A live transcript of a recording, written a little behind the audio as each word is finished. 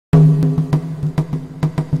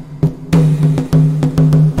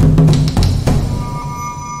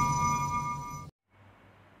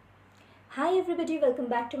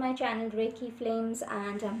back to my channel Reiki Flames,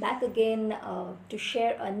 and I'm back again to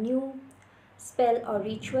share a new spell or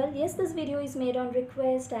ritual. Yes, this video is made on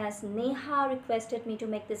request, as Neha requested me to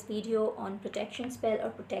make this video on protection spell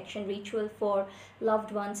or protection ritual for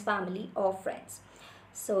loved ones, family or friends.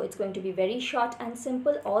 So it's going to be very short and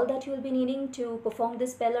simple. All that you will be needing to perform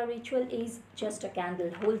this spell or ritual is just a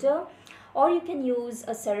candle holder, or you can use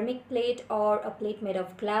a ceramic plate or a plate made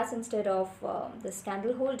of glass instead of this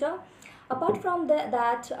candle holder. Apart from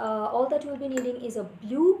that, all that you will be needing is a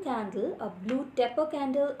blue candle, a blue tepper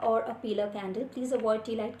candle or a peeler candle. Please avoid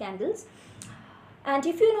tea light candles. And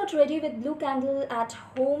if you're not ready with blue candle at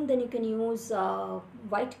home, then you can use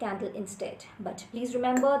white candle instead. But please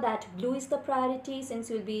remember that blue is the priority, since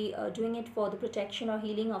you'll be doing it for the protection or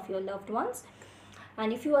healing of your loved ones.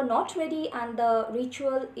 And if you are not ready and the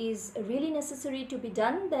ritual is really necessary to be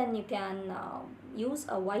done, then you can use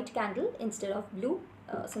a white candle instead of blue,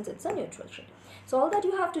 since it's a neutral shade. So all that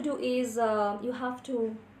you have to do is you have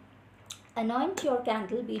to anoint your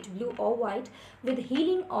candle, be it blue or white, with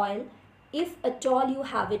healing oil, if at all you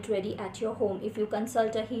have it ready at your home. If you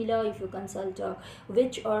consult a healer, if you consult a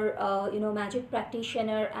witch or magic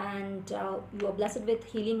practitioner, and you are blessed with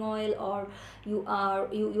healing oil, or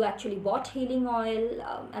you actually bought healing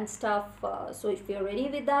oil and stuff, so if you're ready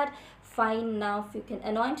with that, fine enough, you can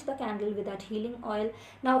anoint the candle with that healing oil.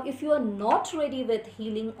 Now if you are not ready with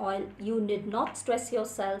healing oil, you need not stress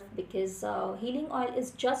yourself, because healing oil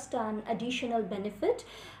is just an additional benefit,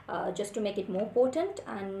 just to make it more potent.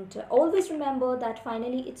 And always remember that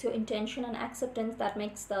finally it's your intention and acceptance that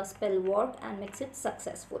makes the spell work and makes it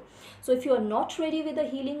successful. So if you are not ready with the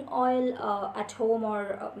healing oil at home,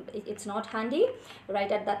 or it's not handy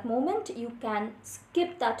right at that moment, you can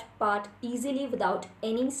skip that part easily without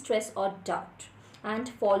any stress or doubt and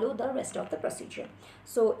follow the rest of the procedure.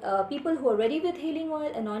 So people who are ready with healing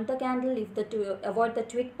oil, anoint the candle, avoid the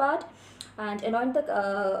twig part, and anoint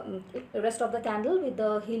the rest of the candle with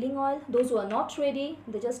the healing oil. Those who are not ready,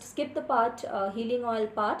 they just skip the part, healing oil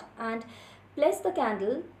part, and place the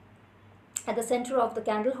candle at the center of the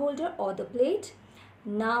candle holder or the plate.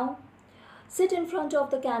 Now sit in front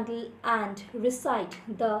of the candle and recite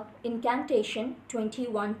the incantation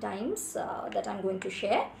 21 times that I'm going to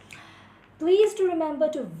share. Please do remember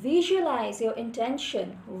to visualize your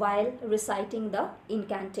intention while reciting the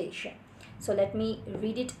incantation. So let me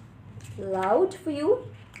read it loud for you.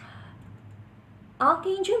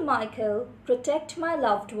 Archangel Michael, protect my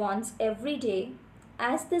loved ones every day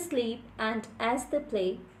as they sleep and as they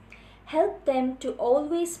play. Help them to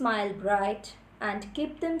always smile bright and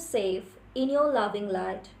keep them safe in your loving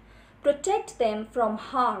light. Protect them from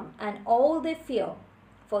harm and all they fear,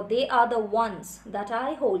 for they are the ones that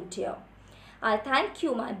I hold dear. I thank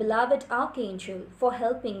you, my beloved Archangel, for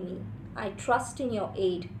helping me. I trust in your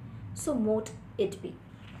aid, so mote it be.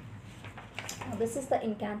 Now, this is the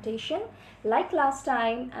incantation. Like last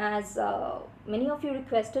time, as many of you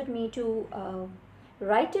requested me to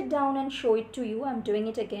write it down and show it to you, I'm doing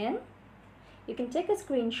it again. You can take a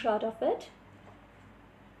screenshot of it.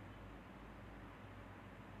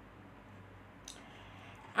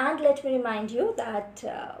 And let me remind you that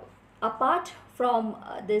apart from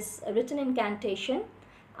this written incantation,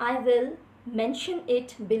 I will mention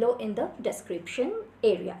it below in the description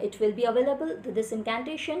area. It will be available, this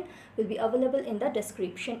incantation will be available in the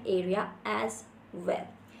description area as well.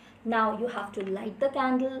 Now you have to light the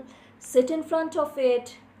candle, sit in front of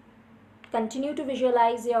it, continue to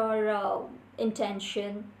visualize your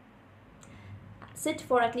intention, sit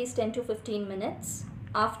for at least 10 to 15 minutes.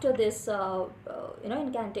 After this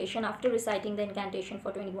incantation, after reciting the incantation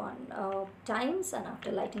for 21 times, and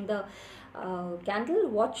after lighting the candle,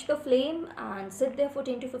 watch the flame and sit there for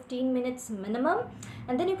 10 to 15 minutes minimum,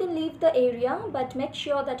 and then you can leave the area, but make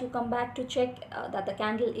sure that you come back to check that the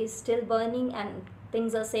candle is still burning and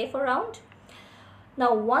things are safe around.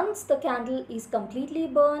 Now once the candle is completely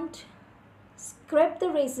burnt, scrape the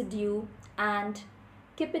residue and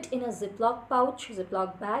keep it in a Ziploc pouch,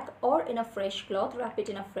 Ziploc bag, or in a fresh cloth. Wrap it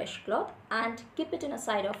in a fresh cloth and keep it in a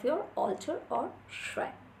side of your altar or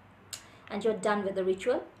shrine. And you're done with the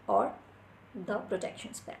ritual or the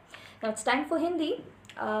protection spell. Now it's time for Hindi.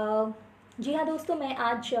 जी हाँ दोस्तों, मैं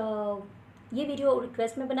आज ये video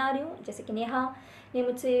request में बना रही हूँ। जैसे कि नेहा ने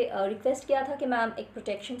मुझसे रिक्वेस्ट किया था कि मैम एक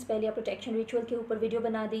प्रोटेक्शन स्पेल या प्रोटेक्शन रिचुअल के ऊपर वीडियो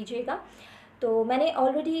बना दीजिएगा, तो मैंने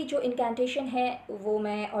ऑलरेडी जो इनकैंटेशन है वो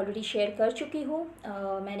मैं ऑलरेडी शेयर कर चुकी हूँ।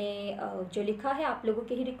 मैंने जो लिखा है आप लोगों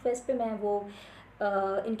के ही रिक्वेस्ट पे, मैं वो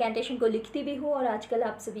इनकैंटेशन को लिखती भी हूँ और आजकल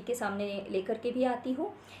आप सभी के सामने लेकर के भी आती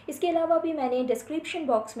हूँ। इसके अलावा भी मैंने डिस्क्रिप्शन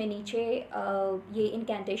बॉक्स में नीचे ये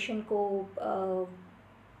इनकैंटेशन को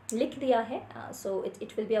लिख दिया है, so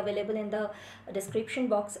it will be available in the description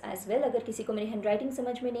box as well. अगर किसी को मेरी हैंड राइटिंग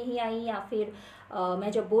समझ में नहीं आई या फिर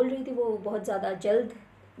मैं जब बोल रही थी वो बहुत ज़्यादा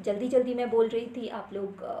जल्दी मैं बोल रही थी, आप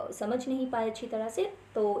लोग समझ नहीं पाए अच्छी तरह से,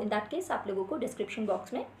 तो इन दैट केस आप लोगों को डिस्क्रिप्शन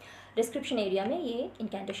बॉक्स में, डिस्क्रिप्शन एरिया में ये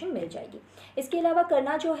इंकैंटेशन मिल जाएगी। इसके अलावा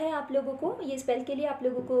करना जो है आप लोगों को, ये स्पेल के लिए आप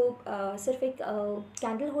लोगों को सिर्फ एक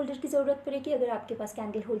कैंडल होल्डर की ज़रूरत पड़ेगी। अगर आपके पास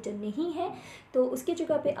कैंडल होल्डर नहीं है तो उसकी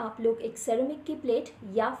जगह पे आप लोग एक सेरेमिक की प्लेट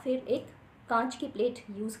या फिर एक कांच की प्लेट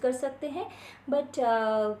यूज़ कर सकते हैं, बट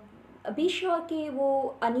बी श्योर कि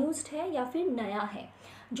वो अनयूज्ड है या फिर नया है।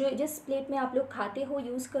 जो जिस प्लेट में आप लोग खाते हो,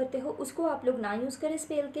 यूज़ करते हो, उसको आप लोग ना यूज़ करें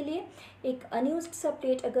स्पेल के लिए। एक अनयूज्ड सब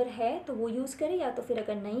प्लेट अगर है तो वो यूज़ करें, या तो फिर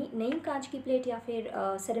अगर नई कांच की प्लेट या फिर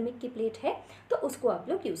सेरेमिक की प्लेट है तो उसको आप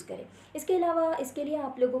लोग यूज़ करें। इसके अलावा इसके लिए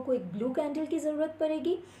आप लोगों को एक ब्लू कैंडल की ज़रूरत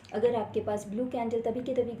पड़ेगी। अगर आपके पास ब्लू कैंडल तभी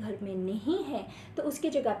के तभी घर में नहीं है तो उसकी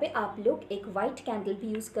जगह पे आप लोग एक वाइट कैंडल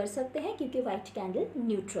भी यूज़ कर सकते हैं, क्योंकि वाइट कैंडल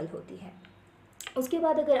न्यूट्रल होती है। उसके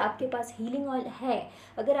बाद अगर आपके पास हीलिंग ऑयल है,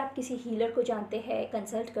 अगर आप किसी हीलर को जानते हैं,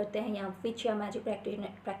 कंसल्ट करते हैं, या विच या मैजिक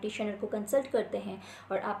प्रैक्टिशनर को कंसल्ट करते हैं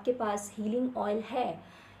और आपके पास हीलिंग ऑयल है,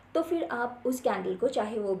 तो फिर आप उस कैंडल को,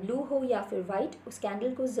 चाहे वो ब्लू हो या फिर वाइट, उस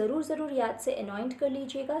कैंडल को ज़रूर याद से अनॉइंट कर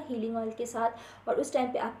लीजिएगा हीलिंग ऑयल के साथ। और उस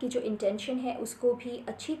टाइम पे आपकी जो इंटेंशन है उसको भी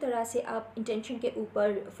अच्छी तरह से आप इंटेंशन के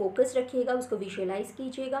ऊपर फोकस रखिएगा, उसको विजुअलाइज़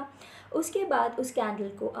कीजिएगा। उसके बाद उस कैंडल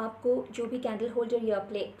को आपको, जो भी कैंडल होल्डर या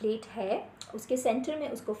प्लेट है, उसके सेंटर में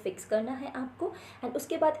उसको फिक्स करना है आपको। एंड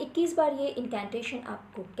उसके बाद 21 बार ये इंकैंटेशन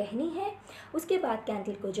आपको कहनी है। उसके बाद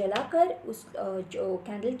कैंडल को जलाकर उस जो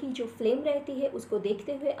कैंडल की जो फ्लेम रहती है उसको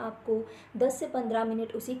देखते हुए आपको 10 से 15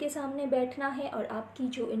 मिनट उसी के सामने बैठना है और आपकी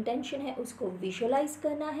जो इंटेंशन है उसको विजुअलाइज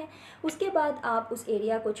करना है। उसके बाद आप उस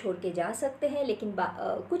एरिया को छोड़ के जा सकते हैं, लेकिन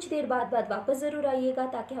कुछ देर बाद वापस ज़रूर आइएगा,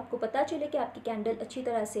 ताकि आपको पता चले कि आपकी कैंडल अच्छी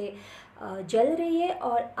तरह से जल रही है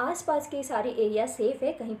और आसपास के सारे एरिया सेफ़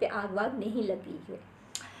है, कहीं पे आग वाग नहीं लगी है।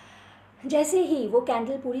 जैसे ही वो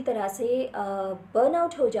कैंडल पूरी तरह से बर्न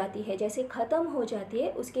आउट हो जाती है, जैसे ख़त्म हो जाती है,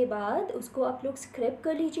 उसके बाद उसको आप लोग स्क्रैप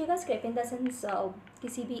कर लीजिएगा। स्क्रैप इन द सेंस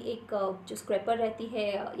किसी भी एक जो स्क्रैपर रहती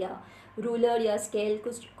है या रूलर या स्केल,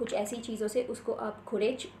 कुछ ऐसी चीज़ों से उसको आप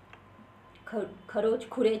खरोच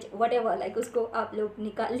खुरेज वटेवर लाइक उसको आप लोग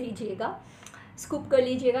निकाल लीजिएगा, स्कूप कर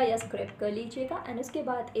लीजिएगा या स्क्रैप कर लीजिएगा। एंड उसके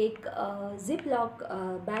बाद एक जिप लॉक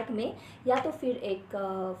बैग में या तो फिर एक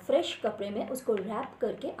फ्रेश कपड़े में उसको रैप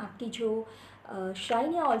करके आपकी जो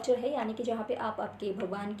श्राइन या ऑल्टर है, यानी कि जहाँ पे आप आपके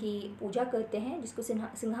भगवान की पूजा करते हैं, जिसको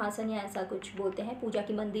सिंहासन या ऐसा कुछ बोलते हैं, पूजा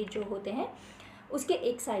के मंदिर जो होते हैं, उसके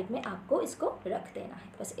एक साइड में आपको इसको रख देना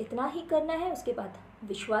है। बस इतना ही करना है। उसके बाद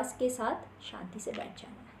विश्वास के साथ शांति से बैठ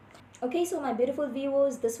जाना है। Okay, so my beautiful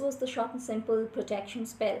viewers, this was the short and simple protection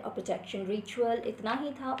spell or protection ritual. इतना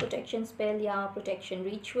ही था protection spell या protection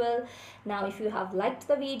ritual. Now, if you have liked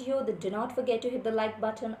the video, then do not forget to hit the like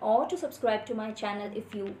button or to subscribe to my channel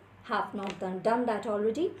if you have not done that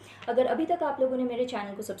already. अगर अभी तक आप लोगों ने मेरे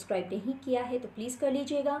channel को subscribe नहीं किया है तो प्लीज़ कर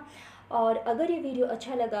लीजिएगा। और अगर ये वीडियो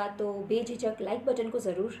अच्छा लगा तो बेझिझक लाइक बटन को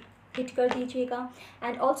ज़रूर हिट कर दीजिएगा।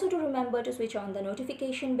 And also to remember to switch on the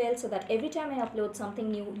notification bell so that every time I upload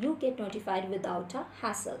something new you get notified without a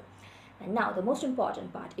hassle. And now the most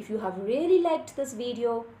important part, if you have really liked this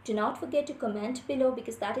video, do not forget to comment below,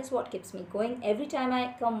 because that is what keeps me going. Every time I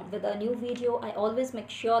come with a new video, I always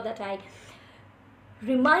make sure that I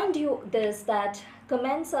remind you this, that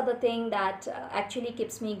comments are the thing that actually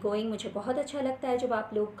keeps me going. मुझे बहुत अच्छा लगता है जब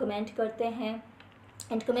आप लोग comment करते हैं।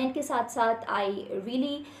 एंड कमेंट के साथ साथ I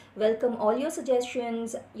really welcome all your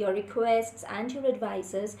suggestions, your requests and your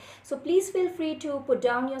advices. So please feel free to put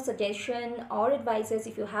down your suggestion और advices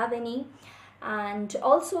if you have any. And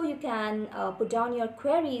also you can put down your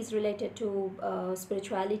queries related to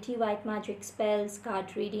spirituality, white magic, spells,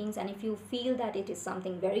 card readings, and if you feel that it is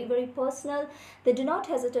something very personal, then do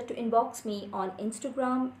not hesitate to inbox me on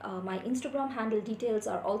Instagram. My Instagram handle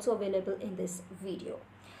details are also available in this video.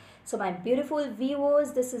 So my beautiful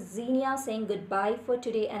viewers, this is Xenia saying goodbye for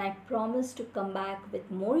today, and I promise to come back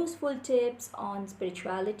with more useful tips on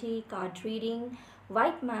spirituality, card reading,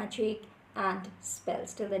 white magic and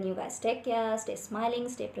spells. Till then, you guys take care, stay smiling,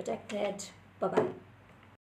 stay protected. Bye bye.